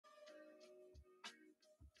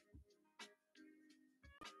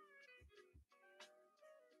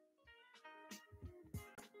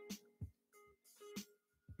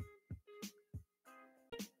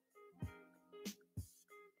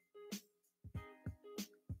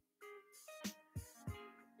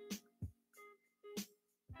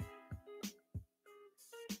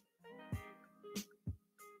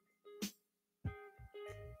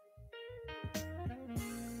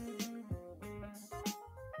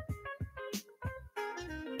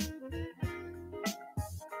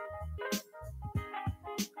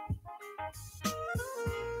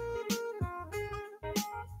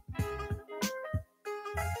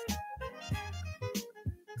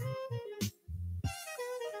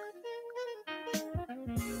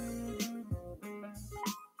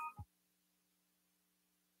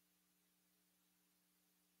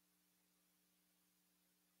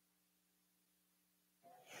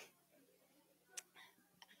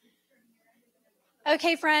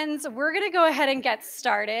Okay, friends, we're going to go ahead and get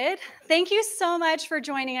started. Thank you so much for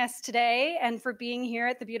joining us today and for being here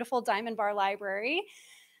at the beautiful Diamond Bar Library.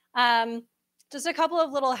 Just a couple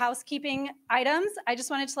of little housekeeping items. I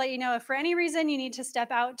just wanted to let you know if for any reason you need to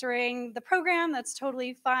step out during the program, that's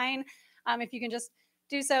totally fine. If you can just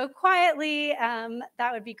do so quietly,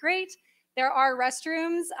 that would be great. There are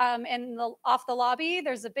restrooms off the lobby.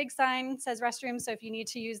 There's a big sign that says restrooms, so if you need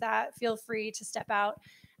to use that, feel free to step out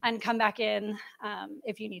and come back in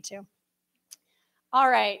if you need to. All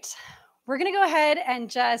right, we're going to go ahead and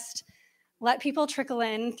just let people trickle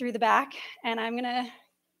in through the back, and I'm going to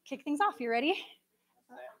kick things off. You ready?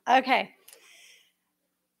 Okay.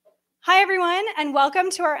 Hi, everyone, and welcome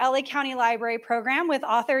to our LA County Library program with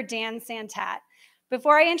author Dan Santat.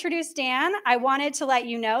 Before I introduce Dan, I wanted to let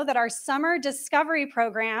you know that our summer discovery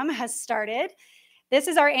program has started. This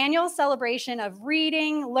is our annual celebration of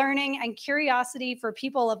reading, learning, and curiosity for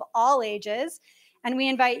people of all ages. And we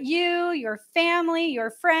invite you, your family, your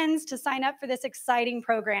friends to sign up for this exciting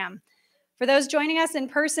program. For those joining us in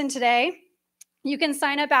person today, you can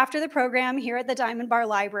sign up after the program here at the Diamond Bar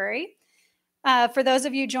Library. For those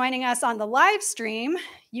of you joining us on the live stream,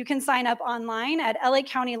 you can sign up online at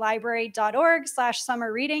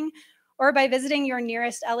lacountylibrary.org/summer reading or by visiting your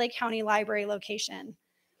nearest LA County Library location.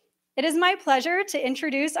 It is my pleasure to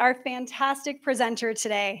introduce our fantastic presenter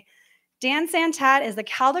today. Dan Santat is the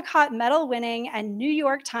Caldecott Medal winning and New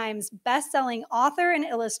York Times bestselling author and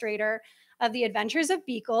illustrator of The Adventures of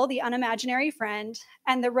Beekle, The Unimaginary Friend,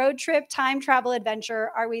 and the road trip time travel adventure,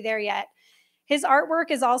 Are We There Yet? His artwork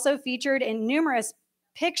is also featured in numerous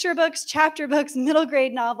picture books, chapter books, middle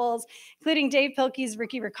grade novels, including Dave Pilkey's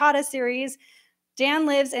Ricotta series. Dan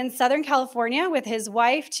lives in Southern California with his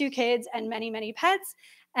wife, 2 kids, and many, many pets.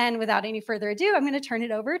 And without any further ado, I'm going to turn it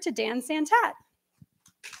over to Dan Santat.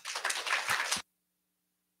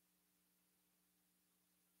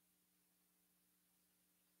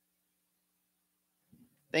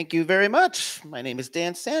 Thank you very much. My name is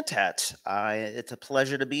Dan Santat. It's a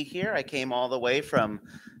pleasure to be here. I came all the way from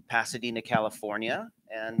Pasadena, California,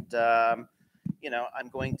 and I'm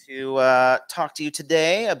going to talk to you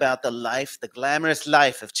today about the glamorous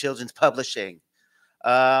life of children's publishing.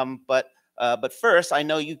 But first, I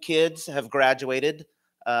know you kids have graduated.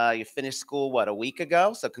 You finished school, a week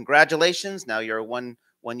ago? So congratulations. Now you're one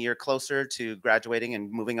year closer to graduating and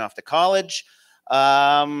moving off to college.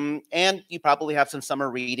 And you probably have some summer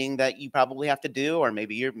reading that you probably have to do, or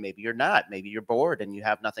maybe you're not. Maybe you're bored and you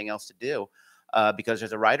have nothing else to do because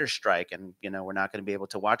there's a writer's strike, and we're not going to be able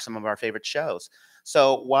to watch some of our favorite shows.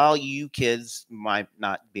 So while you kids might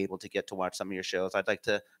not be able to get to watch some of your shows, I'd like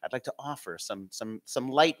to offer some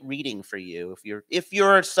light reading for you if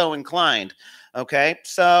you're so inclined. Okay,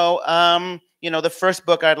 so the first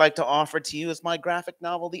book I'd like to offer to you is my graphic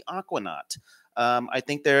novel, The Aquanaut. I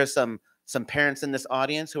think there are some parents in this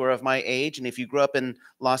audience who are of my age, and if you grew up in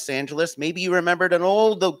Los Angeles, maybe you remembered an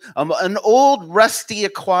old rusty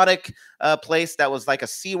aquatic place that was like a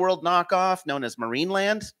SeaWorld knockoff known as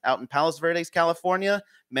Marineland out in Palos Verdes, California.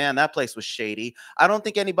 Man, that place was shady. I don't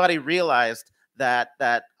think anybody realized that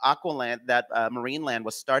Marineland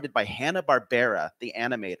was started by Hanna-Barbera, the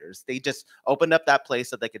animators. They just opened up that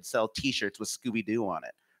place so they could sell T-shirts with Scooby-Doo on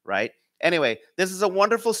it, right? Anyway, this is a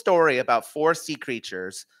wonderful story about 4 sea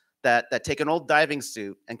creatures that take an old diving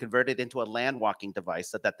suit and convert it into a land walking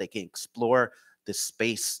device so that they can explore this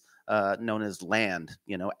space known as land,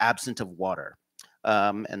 absent of water.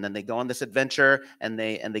 And then they go on this adventure, and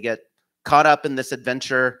they get caught up in this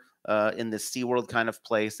adventure in this SeaWorld kind of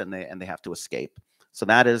place, and they have to escape. So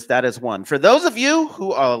that is one. For those of you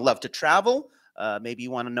who love to travel, maybe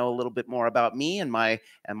you want to know a little bit more about me and my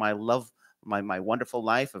wonderful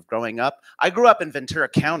life of growing up. I grew up in Ventura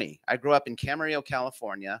County. I grew up in Camarillo,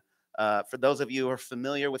 California. For those of you who are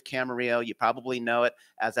familiar with Camarillo, you probably know it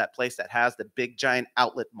as that place that has the big giant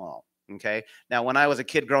outlet mall. Okay. Now, when I was a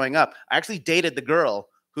kid growing up, I actually dated the girl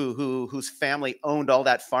whose family owned all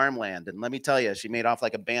that farmland, and let me tell you, she made off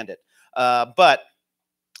like a bandit. But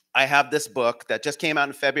I have this book that just came out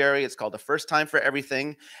in February. It's called The First Time for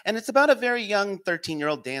Everything. And it's about a very young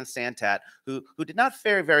 13-year-old Dan Santat who did not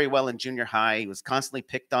fare very well in junior high. He was constantly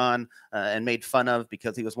picked on and made fun of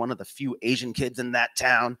because he was one of the few Asian kids in that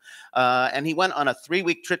town. And he went on a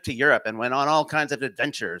 3-week trip to Europe and went on all kinds of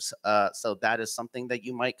adventures. So that is something that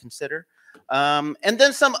you might consider. And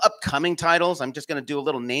then some upcoming titles. I'm just going to do a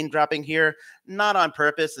little name dropping here, not on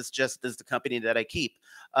purpose. It's just the company that I keep.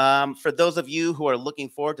 For those of you who are looking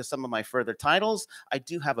forward to some of my further titles, I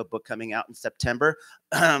do have a book coming out in September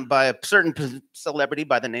by a certain celebrity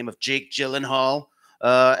by the name of Jake Gyllenhaal.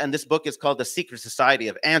 And this book is called The Secret Society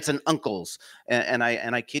of Aunts and Uncles. And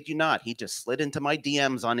I kid you not, he just slid into my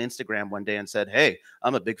DMs on Instagram one day and said, "Hey,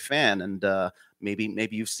 I'm a big fan, and maybe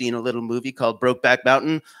you've seen a little movie called Brokeback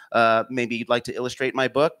Mountain. Maybe you'd like to illustrate my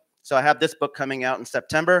book." So I have this book coming out in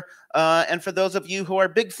September. And for those of you who are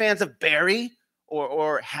big fans of Barry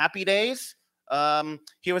or Happy Days,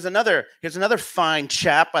 here's another fine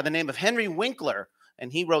chap by the name of Henry Winkler.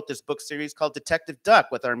 And he wrote this book series called Detective Duck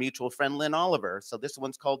with our mutual friend Lynn Oliver. So this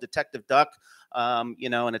one's called Detective Duck, and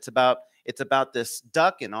it's about this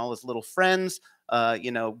duck and all his little friends,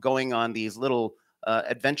 going on these little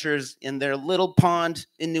adventures in their little pond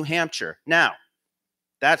in New Hampshire. Now,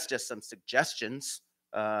 that's just some suggestions.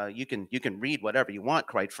 You can read whatever you want,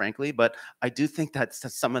 quite frankly, but I do think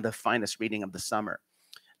that's some of the finest reading of the summer.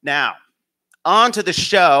 Now, on to the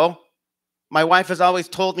show. My wife has always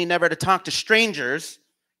told me never to talk to strangers,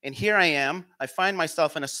 and here I am. I find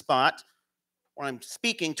myself in a spot where I'm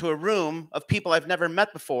speaking to a room of people I've never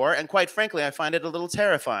met before, and quite frankly, I find it a little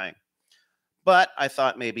terrifying. But I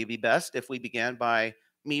thought maybe it'd be best if we began by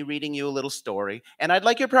me reading you a little story. And I'd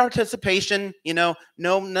like your participation,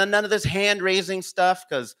 none of this hand-raising stuff,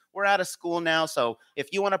 because we're out of school now, so if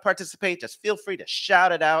you want to participate, just feel free to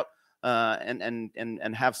shout it out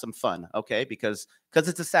and have some fun, okay? Because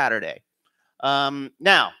it's a Saturday.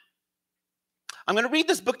 Now, I'm going to read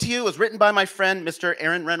this book to you. It was written by my friend, Mr.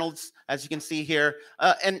 Aaron Reynolds, as you can see here.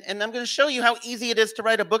 And I'm going to show you how easy it is to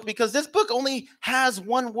write a book, because this book only has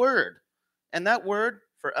one word. And that word,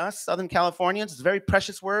 for us Southern Californians, is a very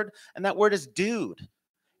precious word, and that word is dude.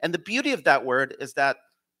 And the beauty of that word is that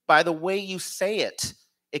by the way you say it,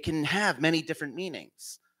 it can have many different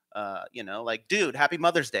meanings. Like, dude, happy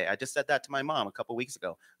Mother's Day. I just said that to my mom a couple weeks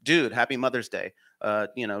ago. Dude, happy Mother's Day.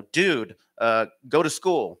 Dude, go to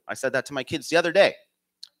school. I said that to my kids the other day.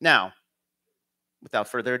 Now, without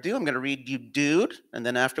further ado, I'm going to read you Dude, and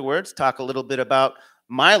then afterwards talk a little bit about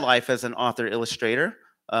my life as an author illustrator,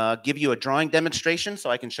 give you a drawing demonstration so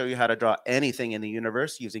I can show you how to draw anything in the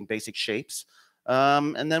universe using basic shapes,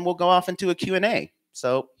 and then we'll go off into a Q&A.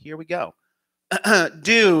 So here we go.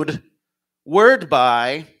 Dude, word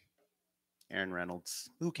by Aaron Reynolds.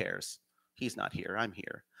 Who cares? He's not here. I'm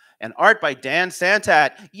here. And art by Dan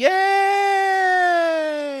Santat. Yay!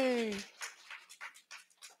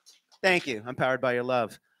 Thank you. I'm powered by your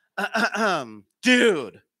love.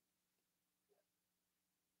 Dude.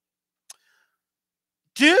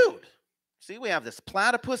 See, we have this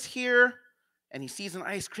platypus here, and he sees an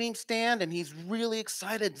ice cream stand, and he's really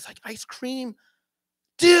excited. It's like, ice cream?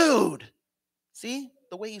 Dude! See?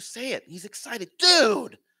 The way you say it. He's excited.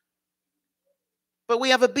 Dude! But we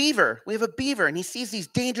have a beaver. And he sees these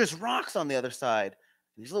dangerous rocks on the other side.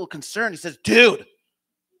 He's a little concerned. He says, dude.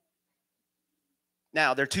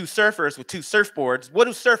 Now, they're two surfers with two surfboards. What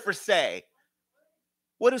do surfers say?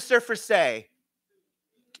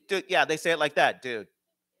 Dude, yeah, they say it like that, dude.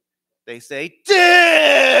 They say, dude.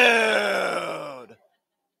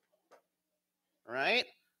 Right?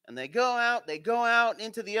 And they go out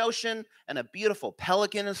into the ocean, and a beautiful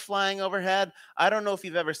pelican is flying overhead. I don't know if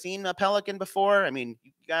you've ever seen a pelican before. I mean,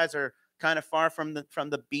 you guys are kind of far from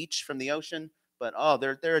the beach, from the ocean, but oh,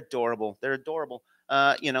 they're adorable. They're adorable.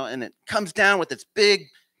 And it comes down with its big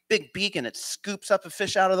beak, and it scoops up a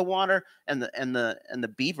fish out of the water, and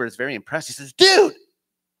the beaver is very impressed. He says, dude.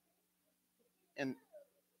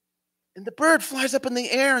 And the bird flies up in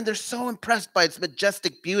the air, and they're so impressed by its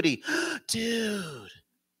majestic beauty. Dude.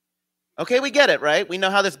 Okay, we get it, right? We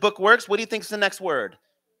know how this book works. What do you think is the next word?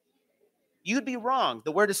 You'd be wrong.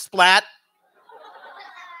 The word is splat.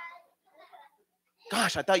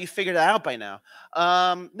 Gosh, I thought you figured that out by now.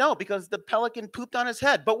 No, because the pelican pooped on his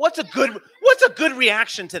head. But what's a good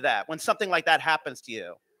reaction to that when something like that happens to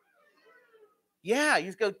you? Yeah, you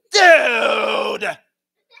just go, dude!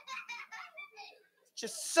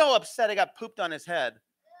 Just so upset it got pooped on his head.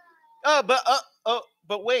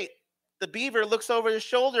 But wait. The beaver looks over his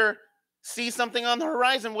shoulder, sees something on the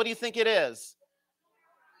horizon. What do you think it is?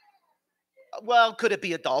 Well, could it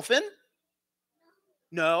be a dolphin?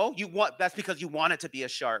 No, that's because you want it to be a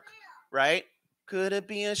shark, right? Could it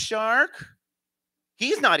be a shark?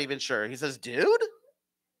 He's not even sure. He says, dude?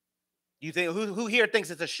 You think who here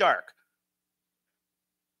thinks it's a shark?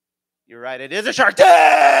 You're right, it is a shark. Dude!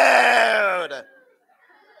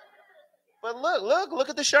 But look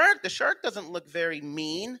at the shark. The shark doesn't look very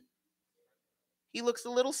mean. He looks a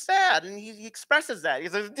little sad, and he expresses that. He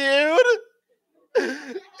says, dude,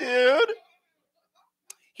 dude.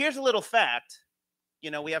 Here's a little fact.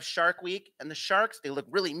 We have Shark Week, and the sharks, they look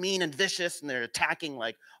really mean and vicious, and they're attacking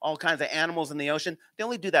like all kinds of animals in the ocean. They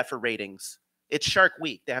only do that for ratings. It's Shark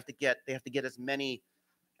Week. They have to get as many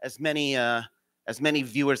as many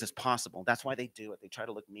viewers as possible. That's why they do it. They try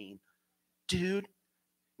to look mean. Dude,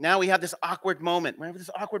 now we have this awkward moment. We have this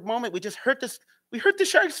awkward moment. We hurt the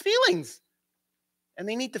shark's feelings. And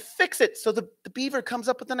they need to fix it. So the beaver comes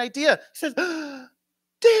up with an idea. He says,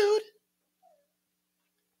 dude.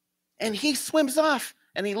 And he swims off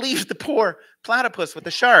and he leaves the poor platypus with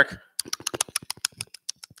the shark.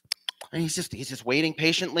 And he's just waiting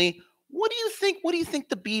patiently. What do you think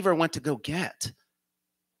the beaver went to go get?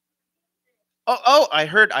 Oh, I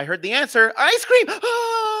heard the answer. Ice cream.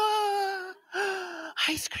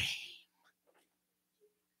 Ice cream.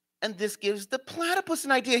 And this gives the platypus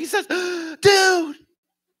an idea. He says, dude.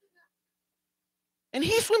 And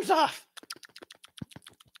he swims off.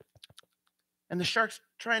 And the shark's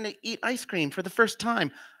trying to eat ice cream for the first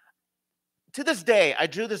time. To this day, I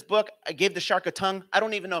drew this book. I gave the shark a tongue. I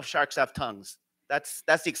don't even know if sharks have tongues. That's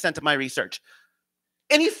the extent of my research.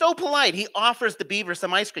 And he's so polite. He offers the beaver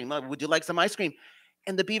some ice cream. Would you like some ice cream?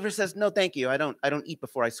 And the beaver says, no, thank you. I don't eat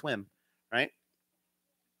before I swim, right?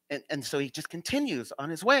 And so he just continues on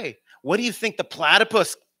his way. What do you think the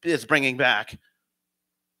platypus is bringing back?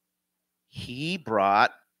 He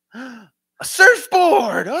brought a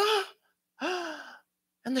surfboard.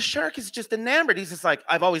 And the shark is just enamored. He's just like,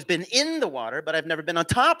 I've always been in the water, but I've never been on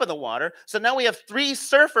top of the water. So now we have 3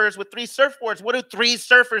 surfers with 3 surfboards. What do 3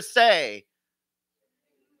 surfers say?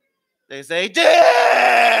 They say, dude!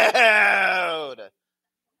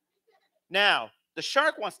 Now, the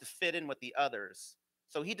shark wants to fit in with the others.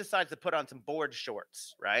 So he decides to put on some board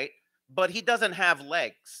shorts, right? But he doesn't have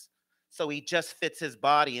legs. So he just fits his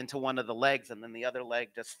body into one of the legs, and then the other leg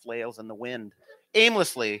just flails in the wind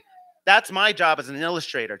aimlessly. That's my job as an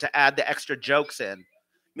illustrator, to add the extra jokes in.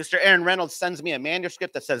 Mr. Aaron Reynolds sends me a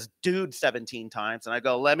manuscript that says dude 17 times, and I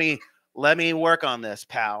go, let me work on this,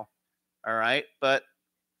 pal. All right? But,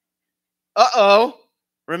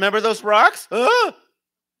 remember those rocks?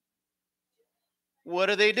 What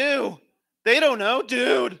do? They don't know.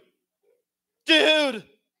 Dude.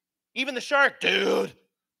 Even the shark, dude.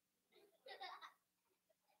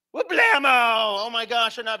 Wha-blammo! Oh my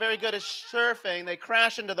gosh, they're not very good at surfing. They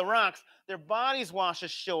crash into the rocks. Their bodies wash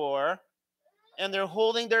ashore, and they're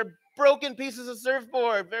holding their broken pieces of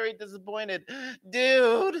surfboard. Very disappointed.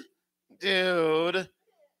 Dude.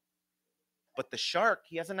 But the shark,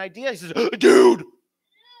 he has an idea. He says, dude!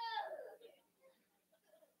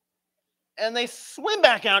 And they swim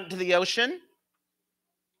back out into the ocean.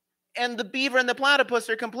 And the beaver and the platypus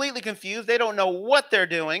are completely confused. They don't know what they're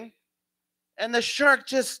doing. And the shark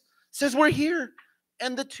just says, we're here.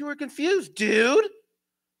 And the two are confused. Dude.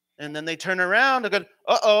 And then they turn around and go,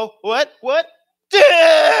 what? Dude.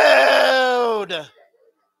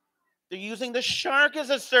 They're using the shark as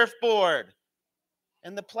a surfboard.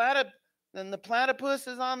 And the platypus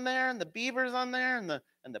is on there, and the beaver's on there, and the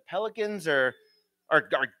pelicans are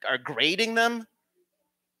grading them.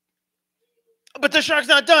 But the shark's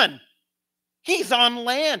not done. He's on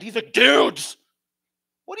land. He's like, dudes,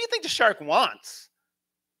 what do you think the shark wants?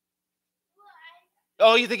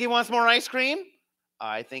 Oh, you think he wants more ice cream?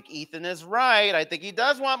 I think Ethan is right. I think he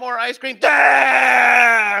does want more ice cream.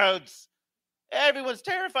 Dudes! Everyone's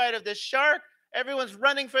terrified of this shark. Everyone's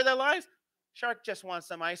running for their lives. Shark just wants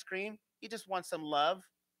some ice cream. He just wants some love.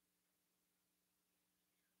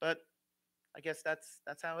 But I guess that's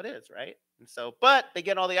how it is, right? And so, but they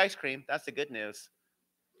get all the ice cream. That's the good news.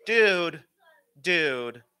 Dude.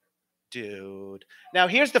 Now,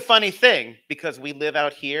 here's the funny thing. Because we live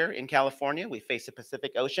out here in California, we face the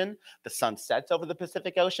Pacific Ocean. The sun sets over the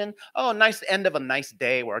Pacific Ocean. Oh, nice end of a nice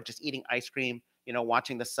day. We're just eating ice cream,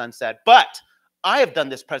 watching the sunset. But I have done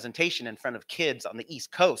this presentation in front of kids on the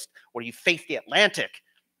East Coast where you face the Atlantic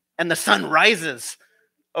and the sun rises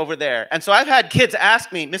over there. And so I've had kids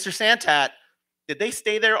ask me, Mr. Santat, did they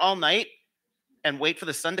stay there all night and wait for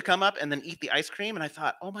the sun to come up and then eat the ice cream? And I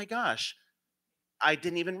thought, oh my gosh, I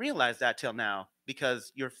didn't even realize that till now,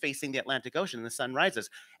 because you're facing the Atlantic Ocean and the sun rises.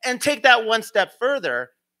 And take that one step further.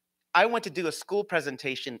 I went to do a school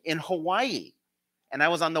presentation in Hawaii, and I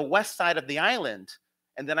was on the west side of the island.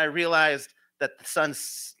 And then I realized that the sun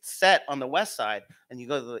set on the west side, and you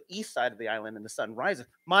go to the east side of the island and the sun rises.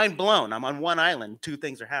 Mind blown. I'm on one island. 2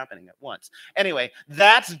 things are happening at once. Anyway,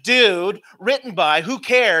 that's Dude, written by, who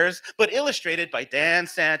cares, but illustrated by Dan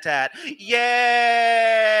Santat.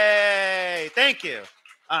 Yay! Thank you.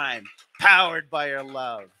 I'm powered by your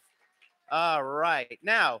love. All right.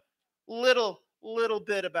 Now, little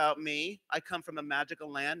bit about me. I come from a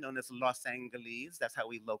magical land known as Los Angeles. That's how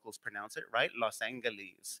we locals pronounce it, right? Los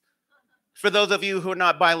Angeles. For those of you who are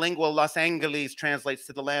not bilingual, Los Angeles translates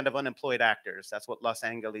to the land of unemployed actors. That's what Los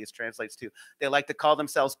Angeles translates to. They like to call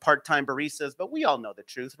themselves part-time baristas, but we all know the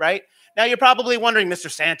truth, right? Now you're probably wondering, Mr.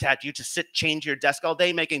 Santat, you just sit, change your desk all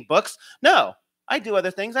day making books? No, I do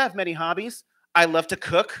other things. I have many hobbies. I love to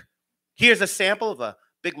cook. Here's a sample of a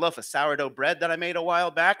big loaf of sourdough bread that I made a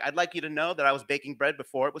while back. I'd like you to know that I was baking bread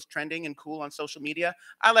before it was trending and cool on social media.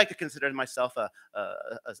 I like to consider myself a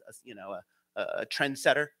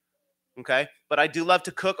trendsetter. Okay, but I do love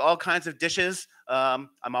to cook all kinds of dishes. I'm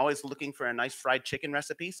always looking for a nice fried chicken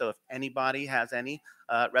recipe. So if anybody has any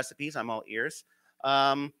recipes, I'm all ears.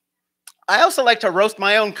 I also like to roast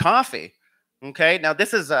my own coffee. Okay, now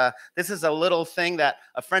this is a little thing that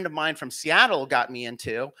a friend of mine from Seattle got me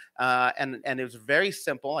into, and it was very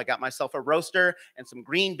simple. I got myself a roaster and some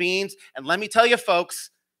green beans, and let me tell you, folks,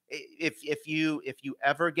 if you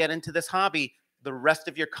ever get into this hobby, the rest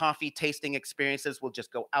of your coffee tasting experiences will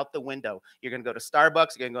just go out the window. You're going to go to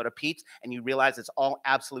Starbucks, you're going to go to Pete's, and you realize it's all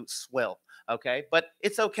absolute swill. Okay, but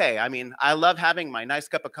it's okay. I mean, I love having my nice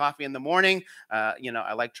cup of coffee in the morning.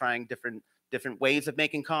 I like trying different ways of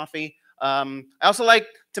making coffee. I also like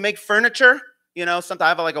to make furniture. Sometimes I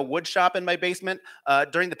have like a wood shop in my basement.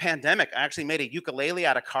 During the pandemic, I actually made a ukulele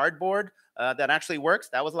out of cardboard that actually works.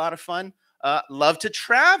 That was a lot of fun. Love to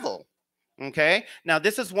travel. Okay, now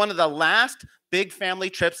this is one of the last big family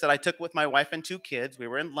trips that I took with my wife and two kids. We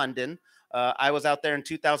were in London. I was out there in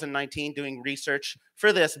 2019 doing research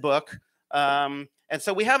for this book. And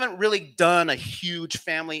so we haven't really done a huge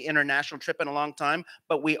family international trip in a long time,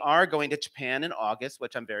 but we are going to Japan in August,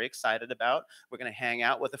 which I'm very excited about. We're going to hang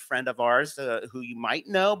out with a friend of ours who you might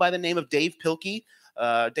know by the name of Dave Pilkey.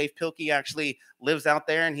 Dave Pilkey actually lives out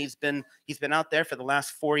there, and he's been out there for the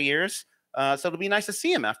last 4 years. So it'll be nice to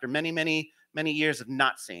see him after many years of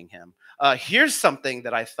not seeing him. Here's something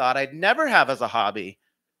that I thought I'd never have as a hobby: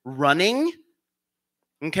 running.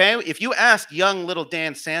 Okay, if you asked young little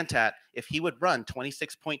Dan Santat if he would run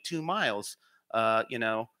 26.2 miles,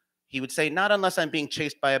 he would say, not unless I'm being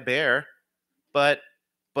chased by a bear. But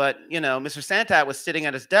Mr. Santat was sitting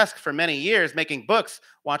at his desk for many years making books,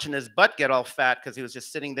 watching his butt get all fat because he was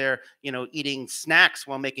just sitting there, eating snacks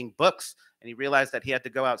while making books. And he realized that he had to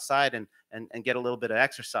go outside and get a little bit of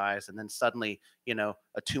exercise. And then suddenly, a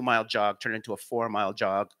 2-mile jog turned into a 4-mile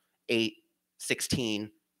jog, 8,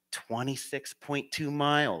 16, 26.2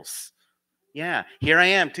 miles. Yeah, here I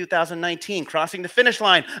am, 2019, crossing the finish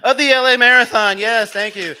line of the LA Marathon. Yes,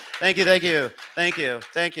 thank you.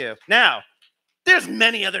 Now, there's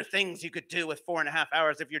many other things you could do with 4.5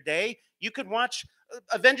 hours of your day. You could watch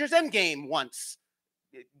Avengers Endgame once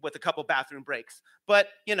with a couple bathroom breaks. But,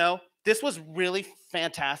 this was really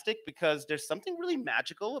fantastic because there's something really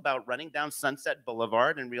magical about running down Sunset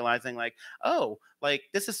Boulevard and realizing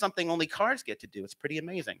this is something only cars get to do. It's pretty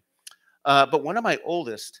amazing. But one of my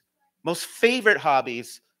oldest, most favorite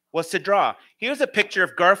hobbies was to draw. Here's a picture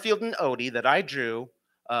of Garfield and Odie that I drew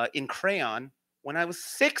in crayon when I was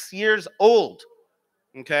 6 years old.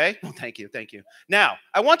 Okay? Well, thank you. Now,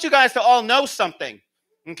 I want you guys to all know something.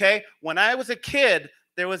 Okay? When I was a kid,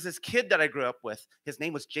 there was this kid that I grew up with. His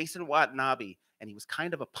name was Jason Watanabe, and he was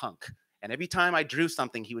kind of a punk. And every time I drew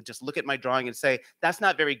something, he would just look at my drawing and say, "That's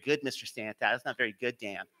not very good, Mr. Santa. That's not very good,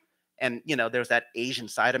 Dan." And, there's that Asian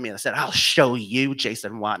side of me that said, "I'll show you,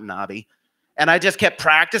 Jason Watanabe." And I just kept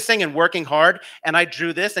practicing and working hard. And I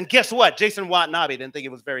drew this. And guess what? Jason Watanabe didn't think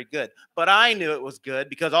it was very good. But I knew it was good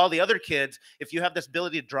because all the other kids, if you have this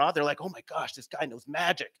ability to draw, they're like, "Oh my gosh, this guy knows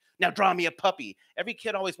magic. Now draw me a puppy." Every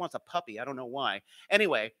kid always wants a puppy. I don't know why.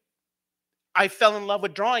 Anyway, I fell in love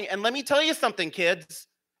with drawing. And let me tell you something, kids.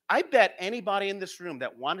 I bet anybody in this room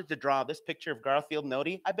that wanted to draw this picture of Garfield and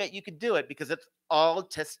Odie, I bet you could do it because it all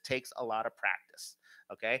just takes a lot of practice.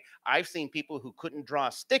 Okay, I've seen people who couldn't draw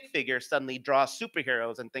stick figures suddenly draw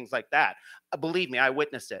superheroes and things like that. Believe me, I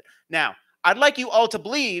witnessed it. Now, I'd like you all to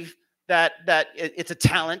believe that it's a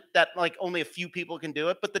talent that like only a few people can do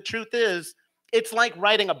it. But the truth is, it's like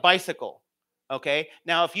riding a bicycle. Okay.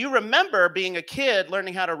 Now, if you remember being a kid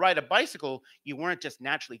learning how to ride a bicycle, you weren't just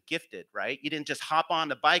naturally gifted, right? You didn't just hop on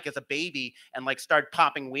the bike as a baby and like start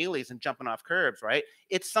popping wheelies and jumping off curbs, right?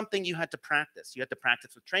 It's something you had to practice. You had to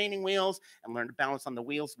practice with training wheels and learn to balance on the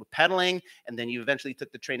wheels with pedaling. And then you eventually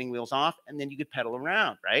took the training wheels off and then you could pedal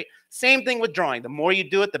around, right? Same thing with drawing. The more you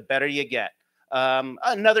do it, the better you get.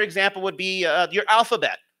 Another example would be your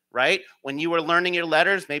alphabet. Right? When you were learning your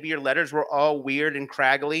letters, maybe your letters were all weird and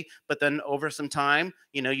craggly, but then over some time,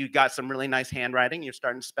 you got some really nice handwriting. You're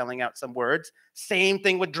starting spelling out some words. Same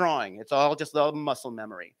thing with drawing. It's all just a muscle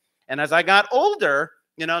memory. And as I got older,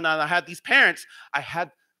 now I had these parents, I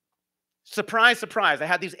had, surprise, I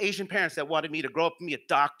had these Asian parents that wanted me to grow up and be a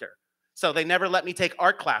doctor. So they never let me take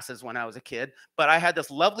art classes when I was a kid. But I had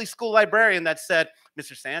this lovely school librarian that said,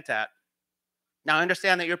 Mr. Santat, now I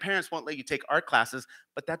understand that your parents won't let you take art classes,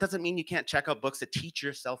 but that doesn't mean you can't check out books to teach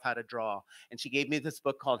yourself how to draw. And she gave me this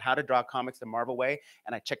book called How to Draw Comics the Marvel Way.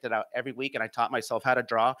 And I checked it out every week and I taught myself how to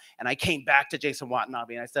draw. And I came back to Jason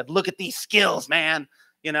Watanabe and I said, look at these skills, man.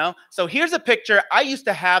 You know, so here's a picture. I used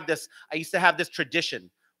to have this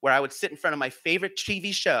tradition where I would sit in front of my favorite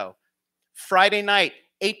TV show Friday night,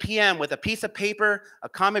 8 p.m. with a piece of paper, a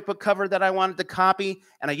comic book cover that I wanted to copy,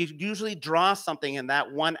 and I usually draw something in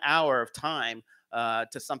that 1 hour of time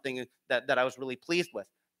to something that I was really pleased with.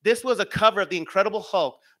 This was a cover of The Incredible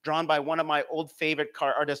Hulk drawn by one of my old favorite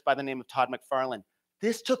car artists by the name of Todd McFarlane.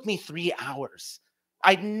 This took me 3 hours.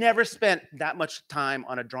 I'd never spent that much time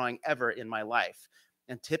on a drawing ever in my life.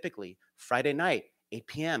 And typically, Friday night, 8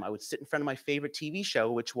 p.m., I would sit in front of my favorite TV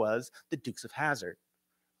show, which was The Dukes of Hazzard.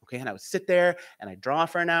 Okay, and I would sit there and I'd draw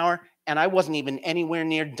for an hour, and I wasn't even anywhere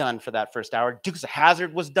near done for that first hour. Dukes of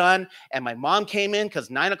Hazzard was done, and my mom came in because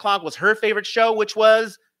 9 o'clock was her favorite show, which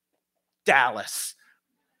was Dallas.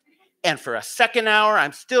 And for a second hour,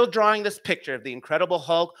 I'm still drawing this picture of the Incredible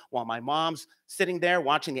Hulk while my mom's sitting there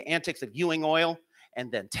watching the antics of Ewing Oil. And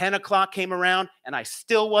then 10 o'clock came around, and I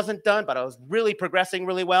still wasn't done, but I was really progressing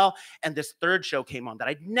really well. And this third show came on that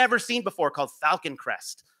I'd never seen before called Falcon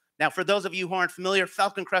Crest. Now, for those of you who aren't familiar,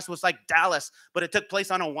 Falcon Crest was like Dallas, but it took place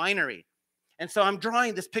on a winery. And so I'm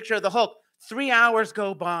drawing this picture of the Hulk. 3 hours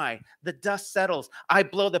go by. The dust settles. I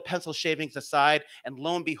blow the pencil shavings aside, and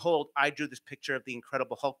lo and behold, I drew this picture of the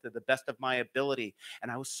Incredible Hulk to the best of my ability.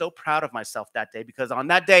 And I was so proud of myself that day because on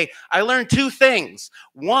that day, I learned 2 things.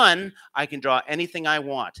 One, I can draw anything I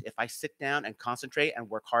want if I sit down and concentrate and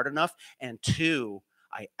work hard enough. And 2,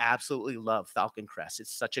 I absolutely love Falcon Crest.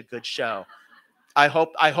 It's such a good show. I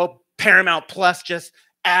hope Paramount Plus just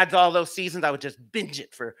adds all those seasons. I would just binge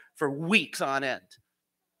it for weeks on end.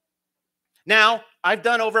 Now, I've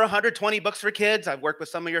done over 120 books for kids. I've worked with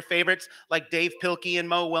some of your favorites like Dave Pilkey and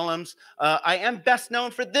Mo Willems. I am best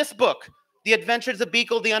known for this book, The Adventures of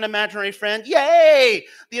Beekle, the Unimaginary Friend. Yay!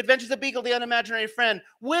 The Adventures of Beekle, the Unimaginary Friend,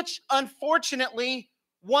 which unfortunately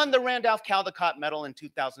won the Randolph Caldecott Medal in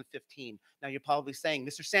 2015. Now, you're probably saying,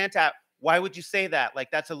 Mr. Santat, why would you say that?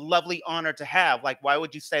 Like, that's a lovely honor to have. Like, why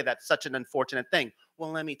would you say that's such an unfortunate thing?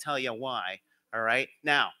 Well, let me tell you why, all right?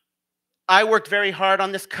 Now, I worked very hard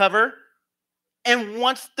on this cover, and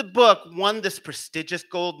once the book won this prestigious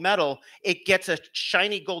gold medal, it gets a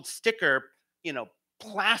shiny gold sticker,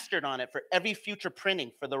 plastered on it for every future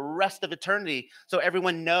printing for the rest of eternity, so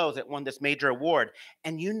everyone knows it won this major award.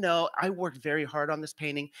 And I worked very hard on this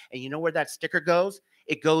painting, and you know where that sticker goes?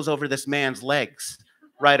 It goes over this man's legs.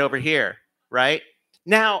 Right over here, right?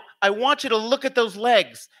 Now, I want you to look at those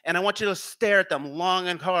legs, and I want you to stare at them long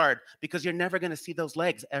and hard because you're never going to see those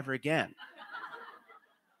legs ever again.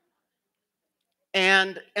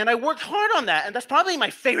 And I worked hard on that, and that's probably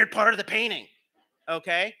my favorite part of the painting,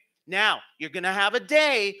 okay? Now, you're going to have a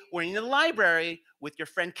day where you're in the library with your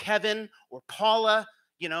friend Kevin or Paula,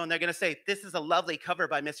 and they're going to say, this is a lovely cover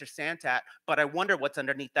by Mr. Santat, but I wonder what's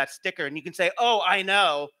underneath that sticker. And you can say, oh, I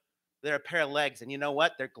know. They're a pair of legs, and you know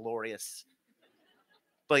what? They're glorious.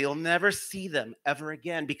 But you'll never see them ever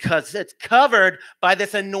again because it's covered by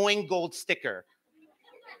this annoying gold sticker.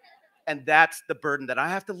 And that's the burden that I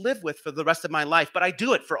have to live with for the rest of my life, but I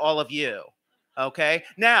do it for all of you. Okay,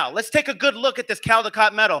 now let's take a good look at this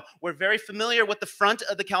Caldecott Medal. We're very familiar with the front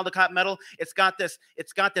of the Caldecott Medal. It's got this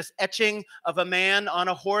etching of a man on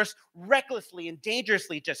a horse recklessly and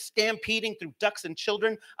dangerously just stampeding through ducks and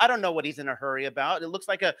children. I don't know what he's in a hurry about. It looks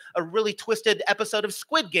like a really twisted episode of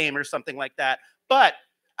Squid Game or something like that. But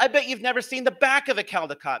I bet you've never seen the back of a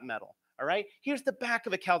Caldecott Medal. All right, here's the back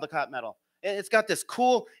of a Caldecott Medal. It's got this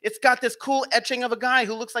cool etching of a guy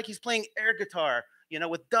who looks like he's playing air guitar,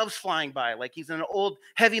 with doves flying by, like he's in an old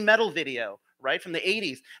heavy metal video, right, from the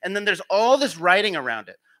 80s. And then there's all this writing around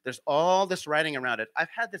it. I've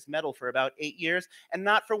had this medal for about 8 years, and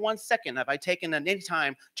not for 1 second have I taken any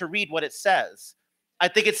time to read what it says. I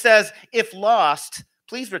think it says, if lost,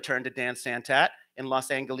 please return to Dan Santat in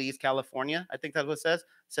Los Angeles, California. I think that's what it says. It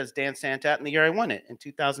says Dan Santat in the year I won it, in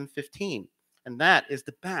 2015. And that is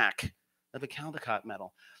the back of a Caldecott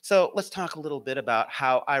Medal. So let's talk a little bit about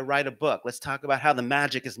how I write a book. Let's talk about how the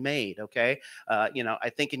magic is made, okay? I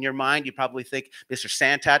think in your mind, you probably think Mr.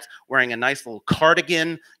 Santat's wearing a nice little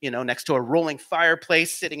cardigan, next to a rolling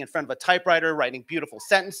fireplace, sitting in front of a typewriter, writing beautiful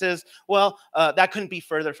sentences. Well, that couldn't be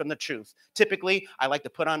further from the truth. Typically, I like to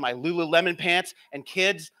put on my Lululemon pants, and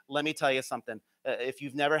kids, let me tell you something. If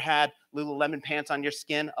you've never had Lululemon pants on your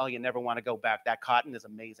skin, oh, you never want to go back. That cotton is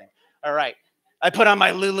amazing. All right. I put on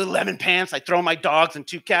my Lululemon pants. I throw my dogs and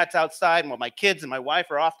 2 cats outside, and while my kids and my wife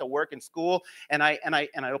are off to work and school, and I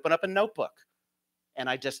open up a notebook, and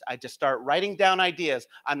I just start writing down ideas.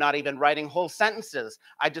 I'm not even writing whole sentences.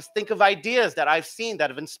 I just think of ideas that I've seen that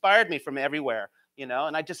have inspired me from everywhere,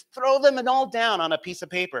 and I just throw them all down on a piece of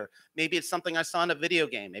paper. Maybe it's something I saw in a video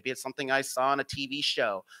game. Maybe it's something I saw on a TV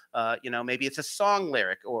show. Maybe it's a song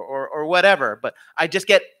lyric or whatever. But I just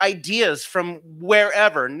get ideas from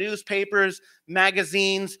wherever, newspapers,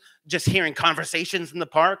 magazines, just hearing conversations in the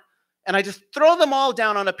park. And I just throw them all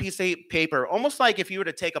down on a piece of paper, almost like if you were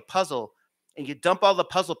to take a puzzle and you dump all the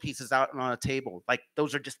puzzle pieces out on a table. Like,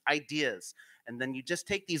 those are just ideas. And then you just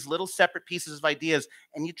take these little separate pieces of ideas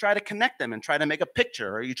and you try to connect them and try to make a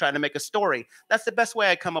picture, or you try to make a story. That's the best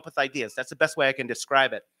way I come up with ideas. That's the best way I can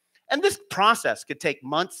describe it. And this process could take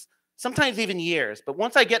months, sometimes even years. But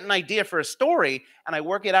once I get an idea for a story and I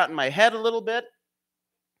work it out in my head a little bit,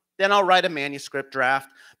 then I'll write a manuscript draft.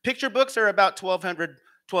 Picture books are about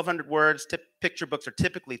 1,200 words. Picture books are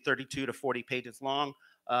typically 32 to 40 pages long.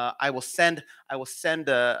 I will send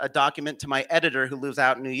a document to my editor who lives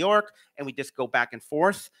out in New York, and we just go back and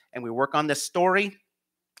forth, and we work on this story.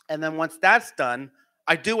 And then once that's done,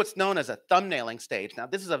 I do what's known as a thumbnailing stage. Now,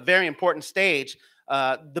 this is a very important stage.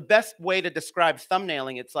 The best way to describe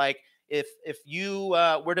thumbnailing, it's like if you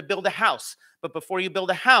were to build a house, but before you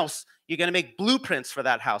build a house, you're going to make blueprints for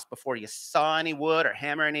that house before you saw any wood or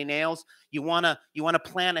hammer any nails. You want to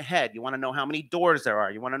plan ahead. You want to know how many doors there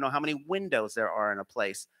are. You want to know how many windows there are in a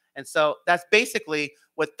place. And so that's basically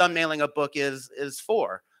what thumbnailing a book is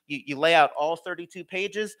for. You lay out all 32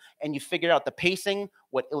 pages and you figure out the pacing,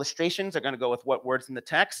 what illustrations are going to go with what words in the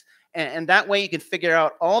text. And that way you can figure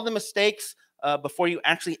out all the mistakes before you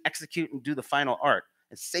actually execute and do the final art.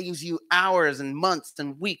 It saves you hours and months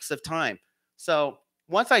and weeks of time. So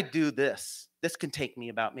once I do this can take me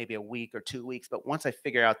about maybe a week or 2 weeks. But once I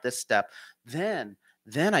figure out this step, then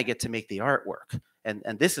I get to make the artwork. And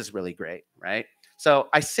this is really great, right? So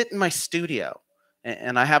I sit in my studio.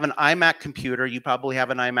 And I have an iMac computer. You probably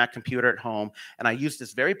have an iMac computer at home. And I use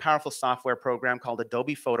this very powerful software program called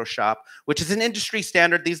Adobe Photoshop, which is an industry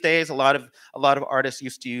standard these days. A lot of artists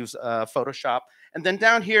used to use Photoshop. And then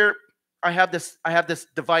down here, I have this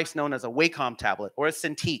device known as a Wacom tablet, or a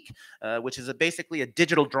Cintiq, which is basically a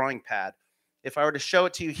digital drawing pad. If I were to show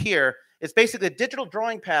it to you here, it's basically a digital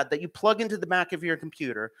drawing pad that you plug into the back of your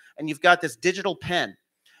computer, and you've got this digital pen.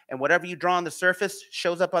 And whatever you draw on the surface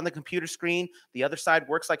shows up on the computer screen. The other side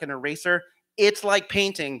works like an eraser. It's like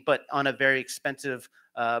painting, but on a very expensive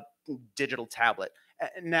digital tablet.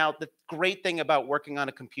 Now, the great thing about working on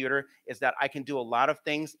a computer is that I can do a lot of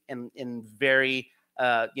things in very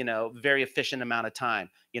efficient amount of time.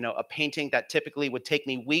 A painting that typically would take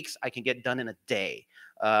me weeks, I can get done in a day.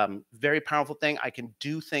 Very powerful thing. I can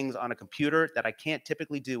do things on a computer that I can't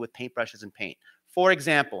typically do with paintbrushes and paint. For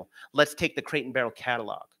example, let's take the Crate and Barrel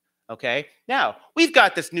catalog. Okay, now we've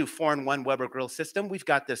got this new 4-in-1 Weber grill system. We've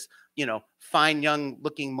got this, fine young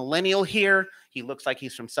looking millennial here. He looks like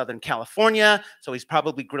he's from Southern California, so he's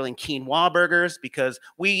probably grilling quinoa burgers, because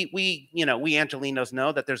we Angelinos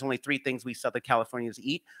know that there's only 3 things we Southern Californians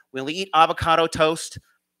eat. We only eat avocado toast,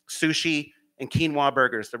 sushi, and quinoa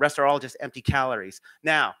burgers. The rest are all just empty calories.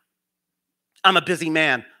 Now, I'm a busy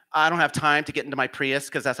man. I don't have time to get into my Prius,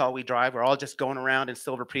 because that's all we drive. We're all just going around in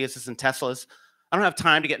silver Priuses and Teslas. I don't have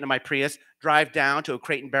time to get into my Prius, drive down to a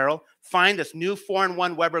Crate and Barrel, find this new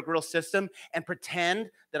 4-in-1 Weber grill system, and pretend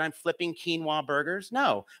that I'm flipping quinoa burgers.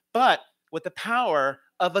 No, but with the power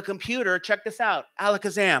of a computer, check this out,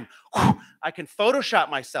 alakazam, I can Photoshop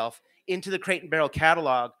myself into the Crate and Barrel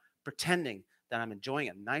catalog, pretending that I'm enjoying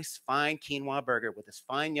a nice, fine quinoa burger with this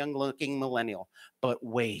fine, young-looking millennial. But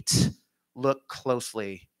wait, look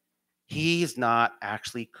closely. He's not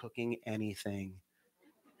actually cooking anything.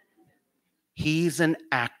 He's an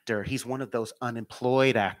actor. He's one of those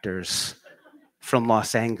unemployed actors from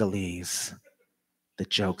Los Angeles. The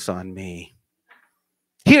joke's on me.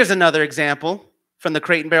 Here's another example from the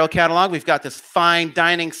Crate and Barrel catalog. We've got this fine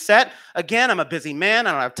dining set. Again, I'm a busy man.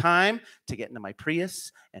 I don't have time to get into my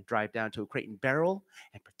Prius and drive down to a Crate and Barrel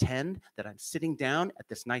and pretend that I'm sitting down at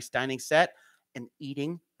this nice dining set and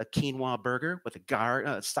eating a quinoa burger with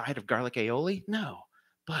a side of garlic aioli. No,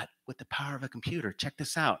 but with the power of a computer, check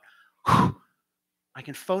this out. I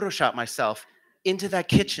can Photoshop myself into that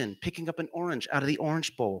kitchen, picking up an orange out of the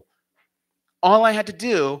orange bowl. All I had to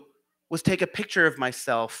do was take a picture of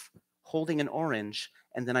myself holding an orange,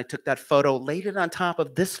 and then I took that photo, laid it on top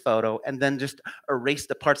of this photo, and then just erased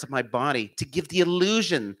the parts of my body to give the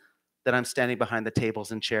illusion that I'm standing behind the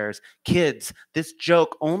tables and chairs. Kids, this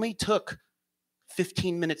joke only took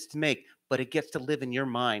 15 minutes to make, but it gets to live in your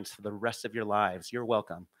minds for the rest of your lives. You're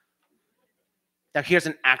welcome. Now, here's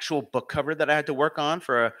an actual book cover that I had to work on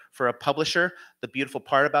for a publisher. The beautiful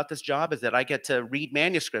part about this job is that I get to read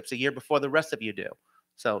manuscripts a year before the rest of you do.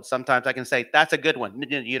 So sometimes I can say, that's a good one.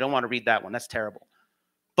 You don't want to read that one. That's terrible.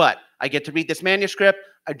 But I get to read this manuscript.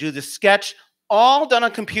 I do this sketch, all done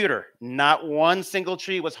on computer. Not one single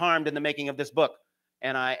tree was harmed in the making of this book.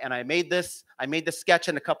 And I made this sketch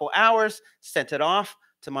in a couple hours, sent it off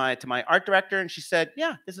to my art director, and she said,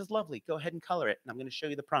 yeah, this is lovely. Go ahead and color it. And I'm going to show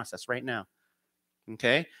you the process right now.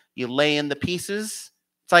 Okay, you lay in the pieces.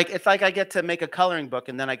 It's like I get to make a coloring book,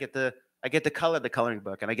 and then I get to color the coloring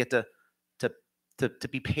book, and I get to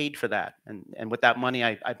be paid for that. And with that money,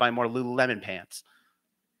 I buy more Lululemon pants.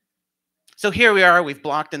 So here we are. We've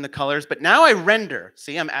blocked in the colors, but now I render.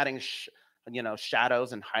 See, I'm adding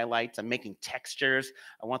shadows and highlights. I'm making textures.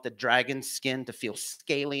 I want the dragon's skin to feel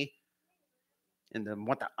scaly, and I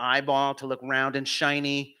want the eyeball to look round and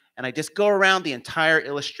shiny. And I just go around the entire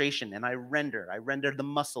illustration and I render. I render the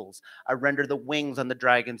muscles. I render the wings on the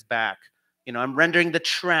dragon's back. I'm rendering the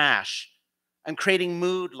trash. I'm creating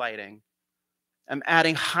mood lighting. I'm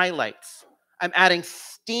adding highlights. I'm adding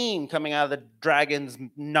steam coming out of the dragon's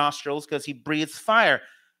nostrils because he breathes fire.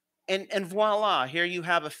 And voila, here you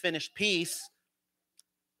have a finished piece.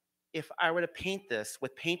 If I were to paint this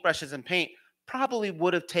with paintbrushes and paint, probably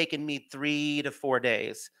would have taken me 3 to 4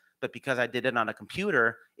 days. But because I did it on a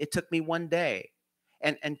computer, it took me 1 day.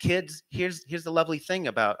 And kids, here's the lovely thing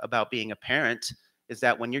about being a parent is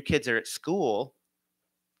that when your kids are at school,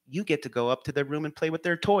 you get to go up to their room and play with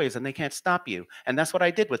their toys, and they can't stop you. And that's what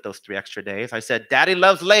I did with those 3 extra days. I said, Daddy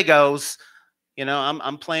loves Legos.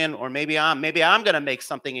 I'm playing, or maybe I'm gonna make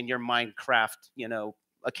something in your Minecraft,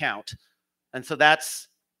 account. And so that's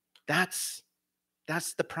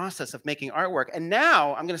the process of making artwork. And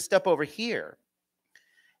now I'm gonna step over here.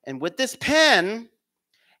 And with this pen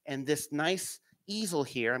and this nice easel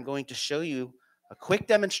here, I'm going to show you a quick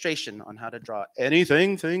demonstration on how to draw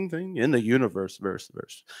anything, thing in the universe, verse,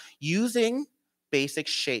 using basic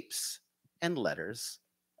shapes and letters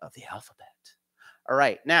of the alphabet. All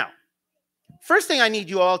right, now, first thing I need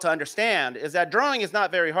you all to understand is that drawing is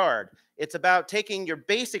not very hard. It's about taking your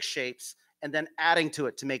basic shapes and then adding to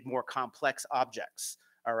it to make more complex objects.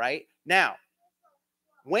 All right, now,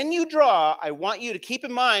 when you draw, I want you to keep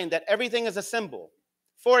in mind that everything is a symbol.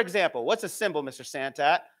 For example, what's a symbol, Mr.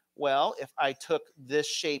 Santat? Well, if I took this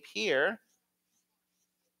shape here,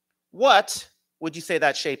 what would you say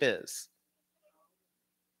that shape is?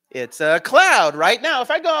 It's a cloud, right? Now,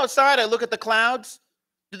 if I go outside, I look at the clouds.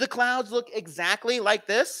 Do the clouds look exactly like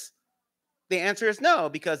this? The answer is no,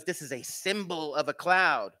 because this is a symbol of a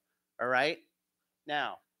cloud, all right?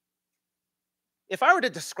 Now, if I were to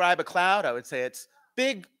describe a cloud, I would say it's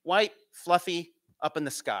big, white, fluffy, up in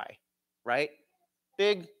the sky, right?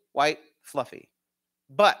 Big, white, fluffy.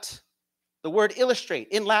 But the word illustrate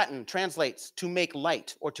in Latin translates to make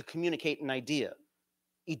light or to communicate an idea.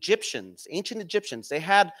 Ancient Egyptians, they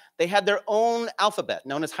had their own alphabet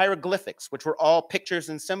known as hieroglyphics, which were all pictures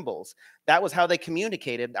and symbols. That was how they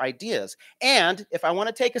communicated ideas. And if I want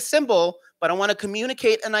to take a symbol, but I want to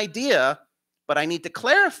communicate an idea, but I need to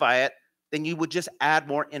clarify it, then you would just add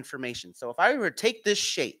more information. So if I were to take this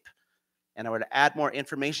shape and I were to add more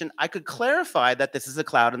information, I could clarify that this is a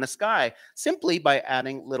cloud in the sky simply by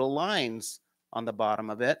adding little lines on the bottom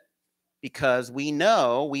of it, because we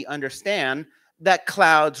understand that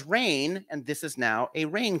clouds rain, and this is now a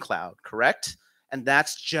rain cloud, correct? And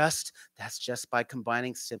that's just by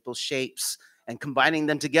combining simple shapes and combining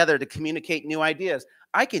them together to communicate new ideas.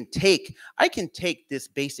 I can take this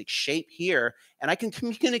basic shape here and I can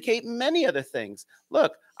communicate many other things.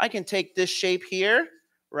 Look, I can take this shape here,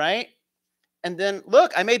 right? And then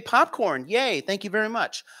look, I made popcorn. Yay, thank you very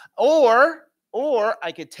much. Or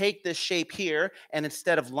I could take this shape here and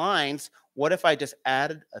instead of lines, what if I just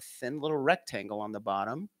added a thin little rectangle on the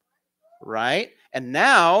bottom, right? And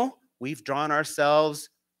now we've drawn ourselves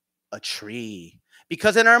a tree.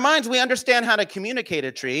 Because in our minds, we understand how to communicate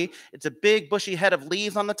a tree. It's a big bushy head of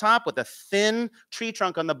leaves on the top with a thin tree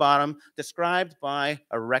trunk on the bottom, described by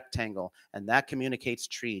a rectangle. And that communicates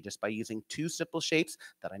tree just by using 2 simple shapes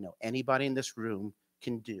that I know anybody in this room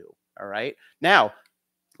can do, all right? Now,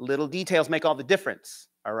 little details make all the difference,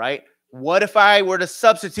 all right? What if I were to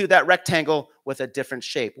substitute that rectangle with a different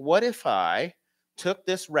shape? What if I took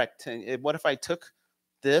this rectangle, what if I took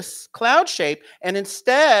this cloud shape and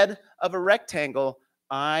instead of a rectangle,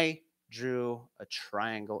 I drew a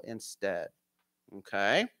triangle instead,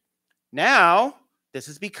 okay? Now, this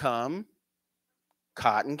has become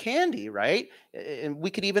cotton candy, right? And we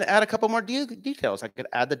could even add a couple more details. I could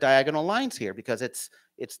add the diagonal lines here because it's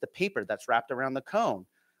the paper that's wrapped around the cone.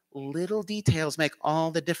 Little details make all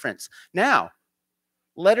the difference. Now,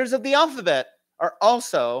 letters of the alphabet are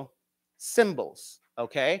also symbols,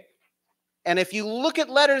 okay? And if you look at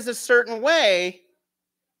letters a certain way,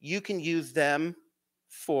 you can use them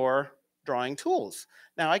for drawing tools.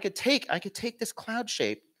 Now, I could take this cloud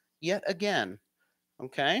shape yet again,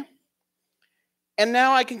 okay? And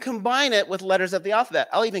now I can combine it with letters of the alphabet.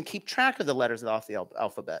 I'll even keep track of the letters of the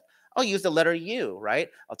alphabet. I'll use the letter U, right?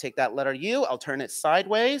 I'll take that letter U, I'll turn it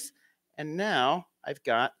sideways, and now I've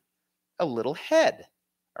got a little head,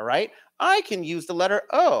 all right? I can use the letter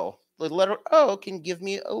O. The letter O can give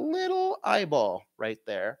me a little eyeball right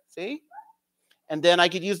there, see? And then I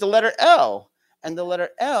could use the letter L, and the letter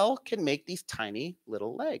L can make these tiny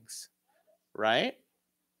little legs, right?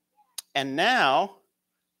 And now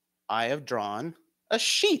I have drawn a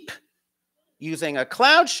sheep using a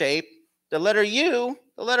cloud shape, the letter U,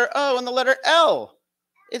 the letter O, and the letter L.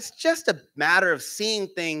 It's just a matter of seeing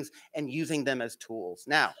things and using them as tools.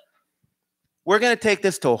 Now, we're going to take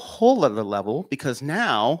this to a whole other level because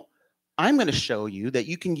now I'm going to show you that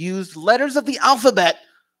you can use letters of the alphabet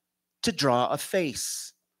to draw a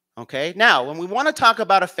face. Okay? Now, when we want to talk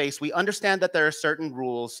about a face, we understand that there are certain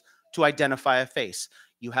rules to identify a face.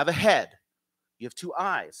 You have a head, you have two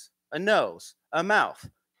eyes, a nose, a mouth,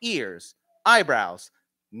 ears, eyebrows,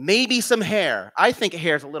 maybe some hair. I think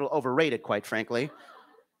hair is a little overrated, quite frankly.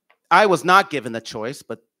 I was not given the choice,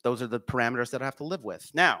 but those are the parameters that I have to live with.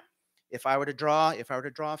 Now, if I were to draw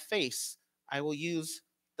a face, I will use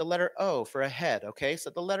the letter O for a head, okay? So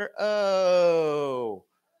the letter O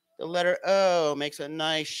makes a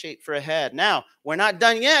nice shape for a head. Now, we're not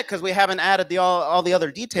done yet because we haven't added all the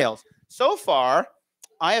other details. So far,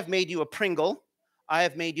 I have made you a Pringle, I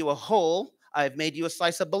have made you a hole, I have made you a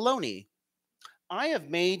slice of bologna. I have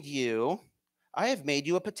made you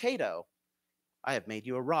a potato. I have made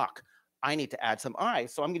you a rock. I need to add some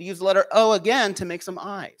eyes. So I'm going to use the letter O again to make some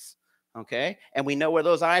eyes. Okay? And we know where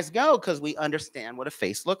those eyes go because we understand what a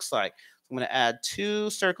face looks like. So I'm going to add 2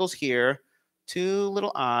 circles here, 2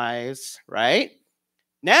 little eyes, right?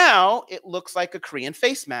 Now it looks like a Korean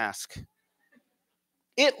face mask.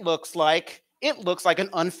 It looks like an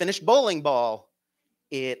unfinished bowling ball.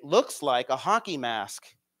 It looks like a hockey mask.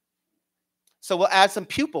 So we'll add some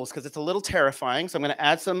pupils because it's a little terrifying. So I'm going to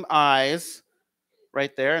add some eyes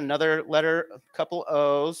right there. Another letter, a couple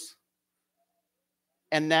O's.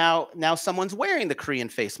 And now someone's wearing the Korean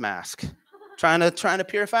face mask, trying to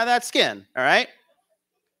purify that skin. All right.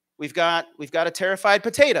 We've got a terrified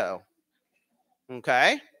potato.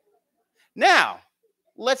 Okay. Now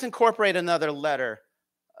let's incorporate another letter.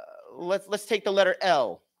 Let's take the letter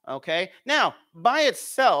L. Okay. Now by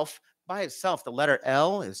itself, the letter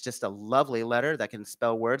L is just a lovely letter that can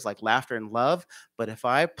spell words like laughter and love. But if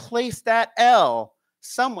I place that L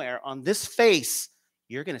somewhere on this face,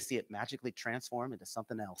 you're going to see it magically transform into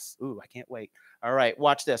something else. Ooh, I can't wait. All right,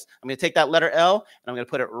 watch this. I'm going to take that letter L and I'm going to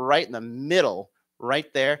put it right in the middle,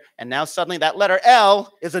 right there. And now suddenly that letter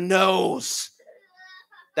L is a nose.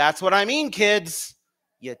 That's what I mean, kids.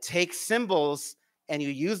 You take symbols and you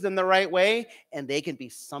use them the right way, and they can be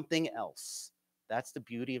something else. That's the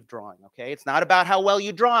beauty of drawing, okay? It's not about how well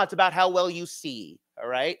you draw, it's about how well you see, all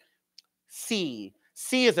right? C.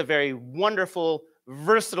 C is a very wonderful,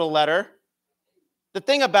 versatile letter. The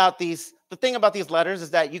thing about these letters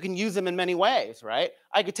is that you can use them in many ways, right?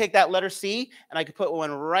 I could take that letter C and I could put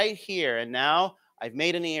one right here, and now I've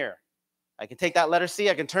made an ear. I can take that letter C,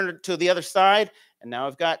 I can turn it to the other side, and now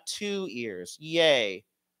I've got 2 ears. Yay.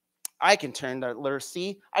 I can turn the letter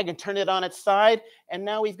C, I can turn it on its side, and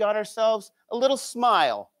now we've got ourselves a little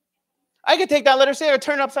smile. I can take that letter C, I can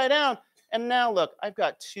turn it upside down, and now look, I've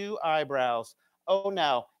got 2 eyebrows. Oh,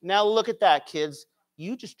 now look at that, kids.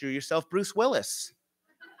 You just drew yourself Bruce Willis.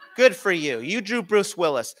 Good for you. You drew Bruce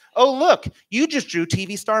Willis. Oh, look, you just drew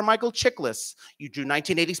TV star Michael Chiklis. You drew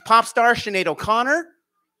 1980s pop star Sinead O'Connor.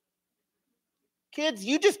 Kids,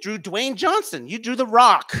 you just drew Dwayne Johnson. You drew The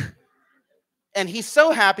Rock. And he's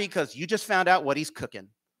so happy because you just found out what he's cooking.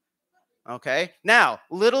 Okay? Now,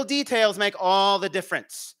 little details make all the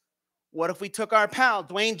difference. What if we took our pal,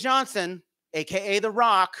 Dwayne Johnson, aka The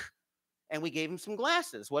Rock, and we gave him some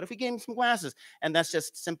glasses? What if we gave him some glasses? And that's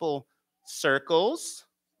just simple circles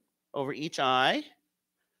over each eye.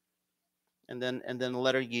 And then the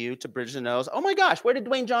letter U to bridge the nose. Oh my gosh, where did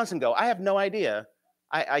Dwayne Johnson go? I have no idea.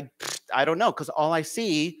 I don't know, because all I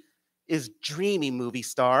see is dreamy movie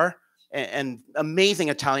star and amazing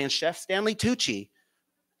Italian chef Stanley Tucci.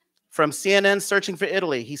 from CNN Searching for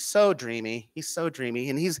Italy. He's so dreamy. He's so dreamy.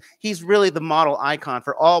 And he's really the model icon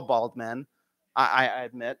for all bald men, I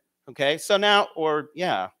admit. Okay, so now,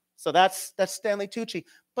 so that's Stanley Tucci.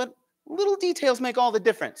 But little details make all the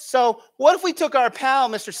difference. So what if we took our pal,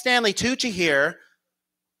 Mr. Stanley Tucci here,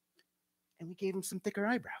 and we gave him some thicker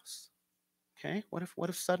eyebrows? Okay, what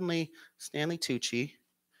if suddenly Stanley Tucci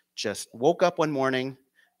just woke up one morning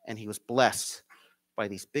and he was blessed by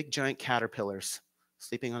these big giant caterpillars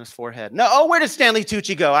sleeping on his forehead? No, oh, where did Stanley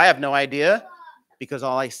Tucci go? I have no idea, because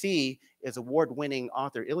all I see is award-winning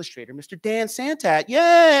author, illustrator, Mr. Dan Santat.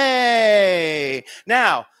 Yay!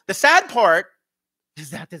 Now, the sad part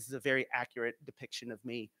is that this is a very accurate depiction of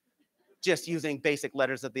me, just using basic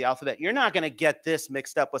letters of the alphabet. You're not going to get this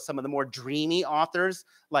mixed up with some of the more dreamy authors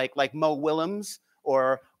like Mo Willems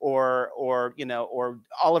or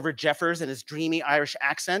Oliver Jeffers and his dreamy Irish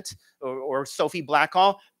accent, or Sophie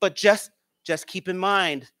Blackall. But just keep in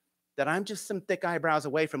mind that I'm just some thick eyebrows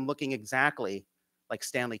away from looking exactly like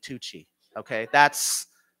Stanley Tucci. Okay,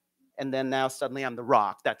 and then now suddenly I'm The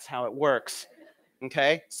Rock. That's how it works.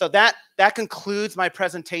 Okay, so that concludes my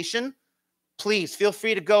presentation. Please feel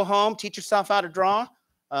free to go home, teach yourself how to draw.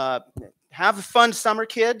 Have a fun summer,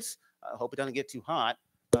 kids. I hope it doesn't get too hot.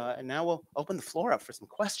 And now we'll open the floor up for some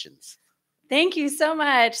questions. Thank you so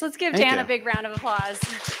much. Let's give Dan a big round of applause.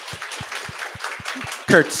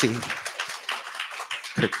 Curtsy.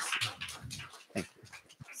 Thank you.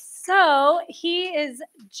 So he is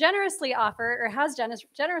generously offered, or has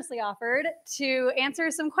generously offered, to answer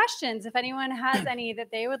some questions if anyone has any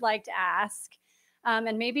that they would like to ask.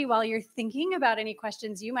 And maybe while you're thinking about any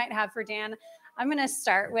questions you might have for Dan, I'm going to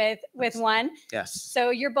start with one. Yes. So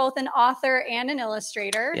you're both an author and an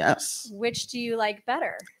illustrator. Yes. Which do you like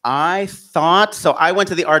better? I went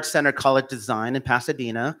to the Art Center College of Design in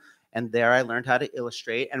Pasadena, and there I learned how to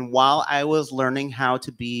illustrate. And while I was learning how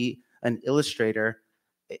to be an illustrator,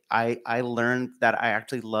 I learned that I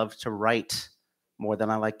actually love to write more than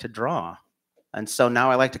I like to draw. And so now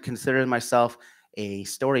I like to consider myself a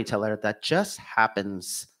storyteller that just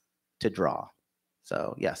happens to draw.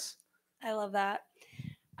 So, yes. I love that.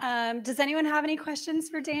 Does anyone have any questions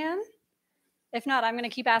for Dan? If not, I'm going to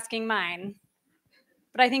keep asking mine.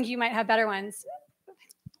 But I think you might have better ones.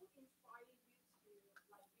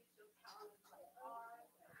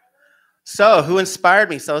 So, who inspired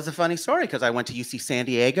me? So, it's a funny story, because I went to UC San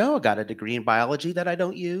Diego. I got a degree in biology that I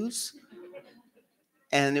don't use.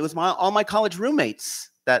 And it was all my college roommates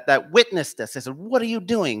that witnessed this. They said, "What are you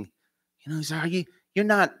doing? He said, you're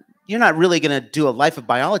not really going to do a life of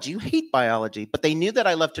biology. You hate biology." But they knew that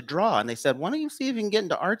I love to draw, and they said, "Why don't you see if you can get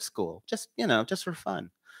into art school? Just for fun."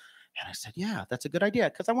 And I said, "Yeah, that's a good idea,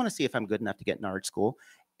 because I want to see if I'm good enough to get into art school."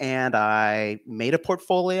 And I made a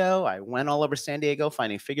portfolio. I went all over San Diego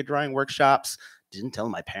finding figure drawing workshops. Didn't tell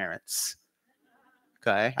my parents.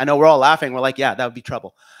 Okay, I know we're all laughing. We're like, yeah, that would be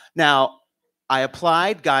trouble. Now, I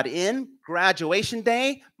applied, got in. Graduation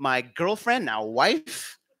day, my girlfriend, now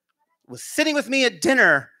wife, was sitting with me at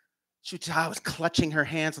dinner. I was clutching her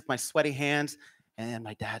hands with my sweaty hands. And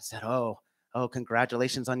my dad said, oh,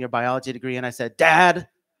 congratulations on your biology degree. And I said, "Dad,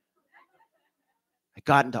 I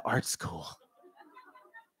got into art school."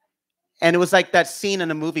 And it was like that scene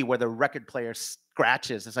in a movie where the record player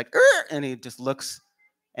scratches. It's like, and he just looks,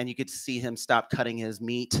 and you could see him stop cutting his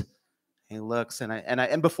meat. He looks,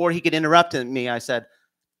 and before he could interrupt me, I said,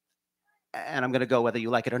 "And I'm going to go whether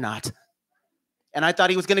you like it or not." And I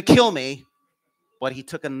thought he was going to kill me, but he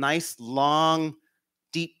took a nice, long,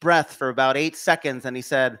 deep breath for about 8 seconds, and he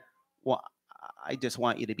said, "Well, I just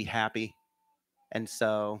want you to be happy." And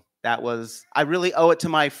so I really owe it to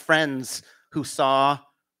my friends who saw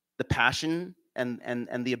the passion and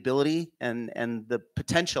the ability and the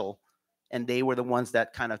potential. And they were the ones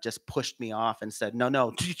that kind of just pushed me off and said,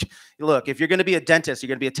 no, look, if you're going to be a dentist, you're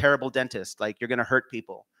going to be a terrible dentist. Like, you're going to hurt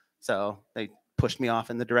people. So they pushed me off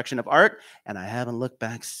in the direction of art, and I haven't looked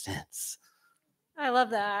back since. I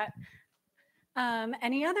love that.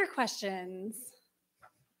 Any other questions?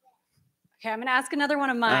 Okay, I'm going to ask another one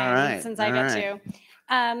of mine since I get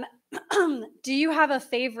to. Do you have a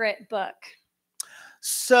favorite book?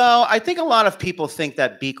 So I think a lot of people think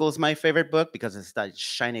that Beekle is my favorite book because it's that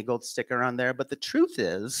shiny gold sticker on there. But the truth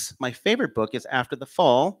is, my favorite book is After the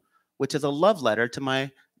Fall, which is a love letter to my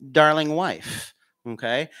darling wife.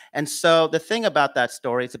 Okay. And so the thing about that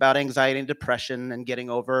story, it's about anxiety and depression and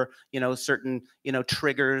getting over, certain,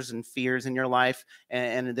 triggers and fears in your life.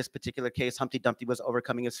 And in this particular case, Humpty Dumpty was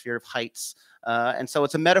overcoming his fear of heights. And so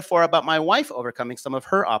it's a metaphor about my wife overcoming some of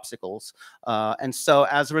her obstacles. And so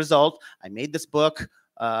as a result, I made this book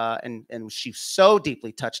And she's so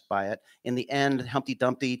deeply touched by it. In the end, Humpty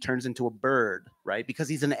Dumpty turns into a bird, right? Because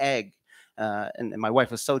he's an egg. And my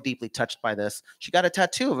wife was so deeply touched by this. She got a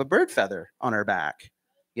tattoo of a bird feather on her back,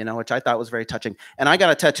 which I thought was very touching. And I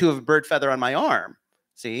got a tattoo of a bird feather on my arm.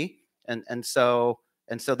 See, and so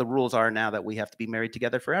the rules are now that we have to be married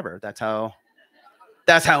together forever. That's how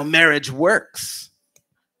marriage works.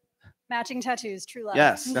 Matching tattoos, true love.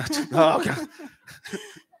 Yes. Oh, God.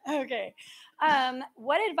 Okay.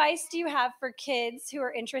 What advice do you have for kids who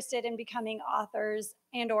are interested in becoming authors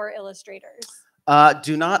and/or illustrators?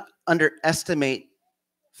 Do not underestimate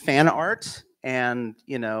fan art and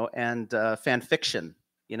fan fiction.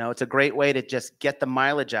 It's a great way to just get the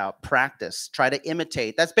mileage out, practice, try to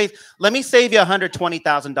imitate. Let me save you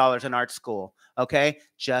 $120,000 in art school. Okay,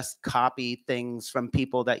 just copy things from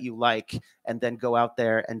people that you like, and then go out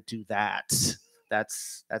there and do that.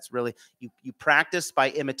 That's really, you practice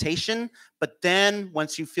by imitation, but then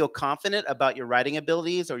once you feel confident about your writing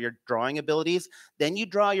abilities or your drawing abilities, then you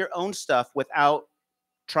draw your own stuff without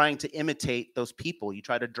trying to imitate those people. You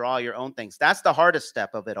try to draw your own things. That's the hardest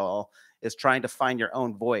step of it all, is trying to find your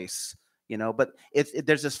own voice. But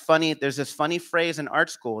there's this funny phrase in art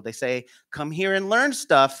school. They say, come here and learn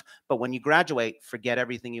stuff, but when you graduate, forget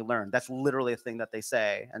everything you learned. That's literally a thing that they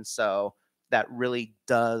say. And so that really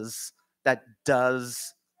does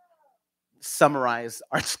summarize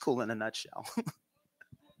art school in a nutshell.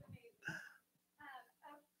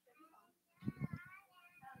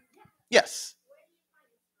 Yes.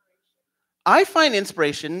 I find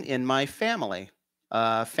inspiration in my family.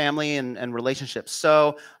 And relationships.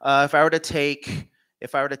 So if I were to take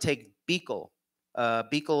Beekle,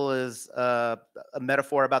 Beekle is a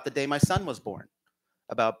metaphor about the day my son was born,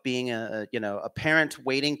 about being a parent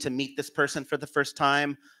waiting to meet this person for the first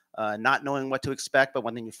time, not knowing what to expect, but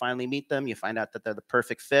when you finally meet them, you find out that they're the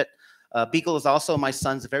perfect fit. Beekle is also my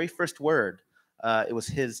son's very first word. It was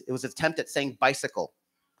his attempt at saying bicycle.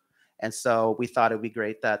 And so we thought it would be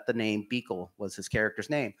great that the name Beekle was his character's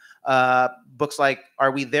name. Books like Are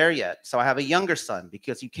We There Yet? So I have a younger son,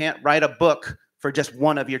 because you can't write a book for just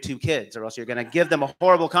one of your two kids, or else you're going to give them a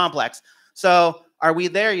horrible complex. So Are We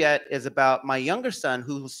There Yet is about my younger son,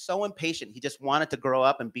 who was so impatient. He just wanted to grow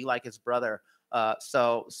up and be like his brother.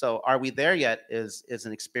 So Are We There Yet is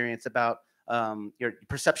an experience about your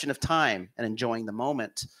perception of time and enjoying the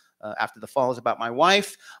moment. After the Fall is about my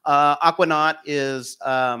wife. Aquanaut is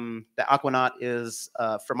for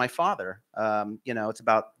my father. It's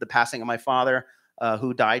about the passing of my father,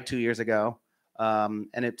 who died 2 years ago,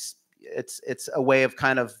 and it's a way of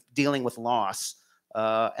kind of dealing with loss.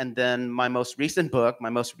 And then my most recent book,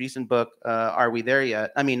 Are We There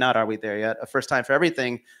Yet? I mean, not Are We There Yet? A First Time for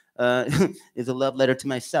Everything. Is a love letter to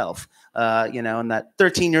myself, and that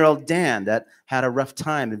 13-year-old Dan that had a rough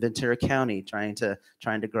time in Ventura County trying to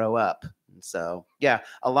grow up. And so, yeah,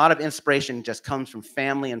 a lot of inspiration just comes from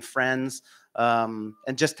family and friends, and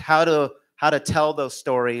just how to tell those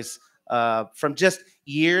stories from just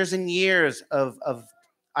years and years of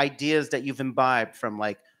ideas that you've imbibed from,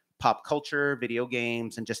 like, pop culture, video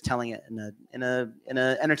games, and just telling it in a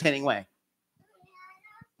entertaining way.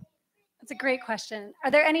 That's a great question.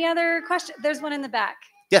 Are there any other questions? There's one in the back.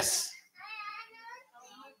 Yes.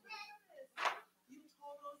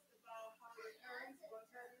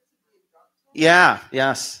 Yeah,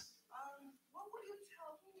 yes. What would you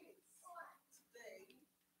tell kids today?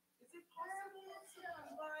 Is it possible to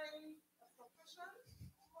combine a profession and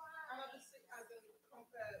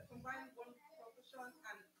combine one profession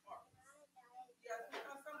and art? Yes,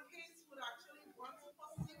 because some kids would actually want to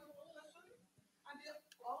pursue a profession, and they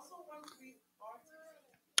also want to be artists.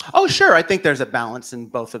 Oh, sure. I think there's a balance in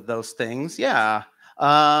both of those things. Yeah.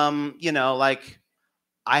 Like,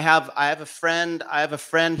 I have a friend.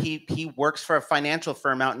 He works for a financial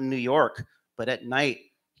firm out in New York, but at night,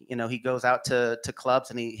 he goes out to clubs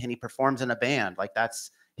and he performs in a band. Like,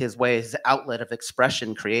 that's his way, his outlet of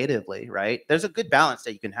expression creatively, right? There's a good balance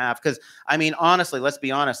that you can have, because I mean, honestly, let's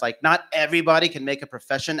be honest. Like, not everybody can make a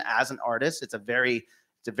profession as an artist. It's a very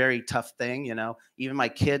tough thing, Even my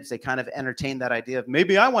kids, they kind of entertain that idea of,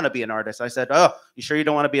 maybe I want to be an artist. I said, oh, you sure you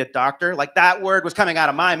don't want to be a doctor? Like, that word was coming out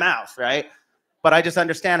of my mouth, right? But I just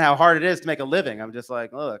understand how hard it is to make a living. I'm just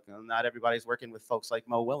like, look, not everybody's working with folks like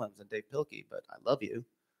Mo Willems and Dave Pilkey, but I love you,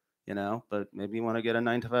 but maybe you want to get a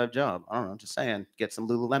 9-to-5 job. I don't know, just saying, get some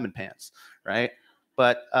Lululemon pants, right?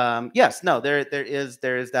 But yes, no, there is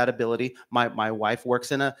that ability. My wife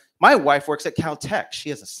works at Caltech.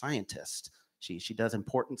 She is a scientist. She does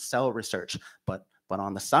important cell research, but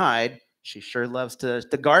on the side, she sure loves to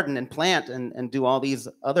garden and plant and do all these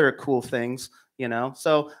other cool things, you know?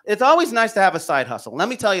 So it's always nice to have a side hustle. Let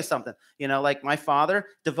me tell you something, you know, like my father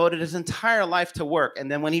devoted his entire life to work.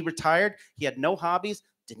 And then when he retired, he had no hobbies,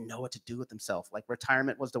 didn't know what to do with himself. Like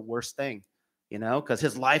retirement was the worst thing, you know, because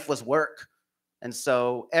his life was work. And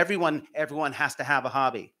so everyone has to have a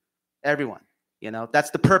hobby. Everyone, you know, that's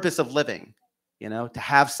the purpose of living, you know, to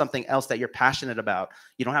have something else that you're passionate about.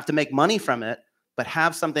 You don't have to make money from it, but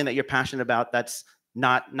have something that you're passionate about that's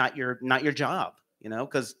not your job, you know,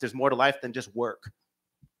 because there's more to life than just work.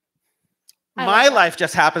 My life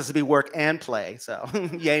just happens to be work and play, so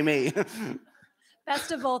yay me.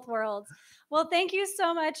 Best of both worlds. Well, thank you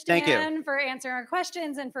so much, Dan, for answering our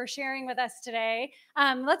questions and for sharing with us today.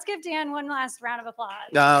 Let's give Dan one last round of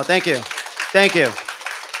applause. Oh, thank you. Thank you.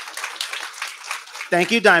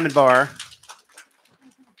 Thank you, Diamond Bar.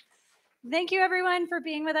 Thank you, everyone, for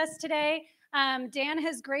being with us today. Dan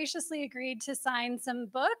has graciously agreed to sign some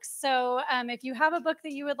books. So if you have a book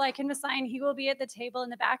that you would like him to sign, he will be at the table in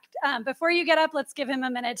the back. Before you get up, let's give him a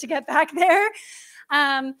minute to get back there.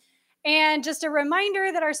 And just a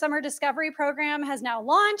reminder that our summer discovery program has now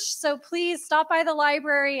launched. So please stop by the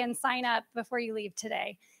library and sign up before you leave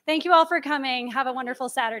today. Thank you all for coming. Have a wonderful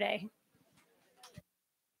Saturday.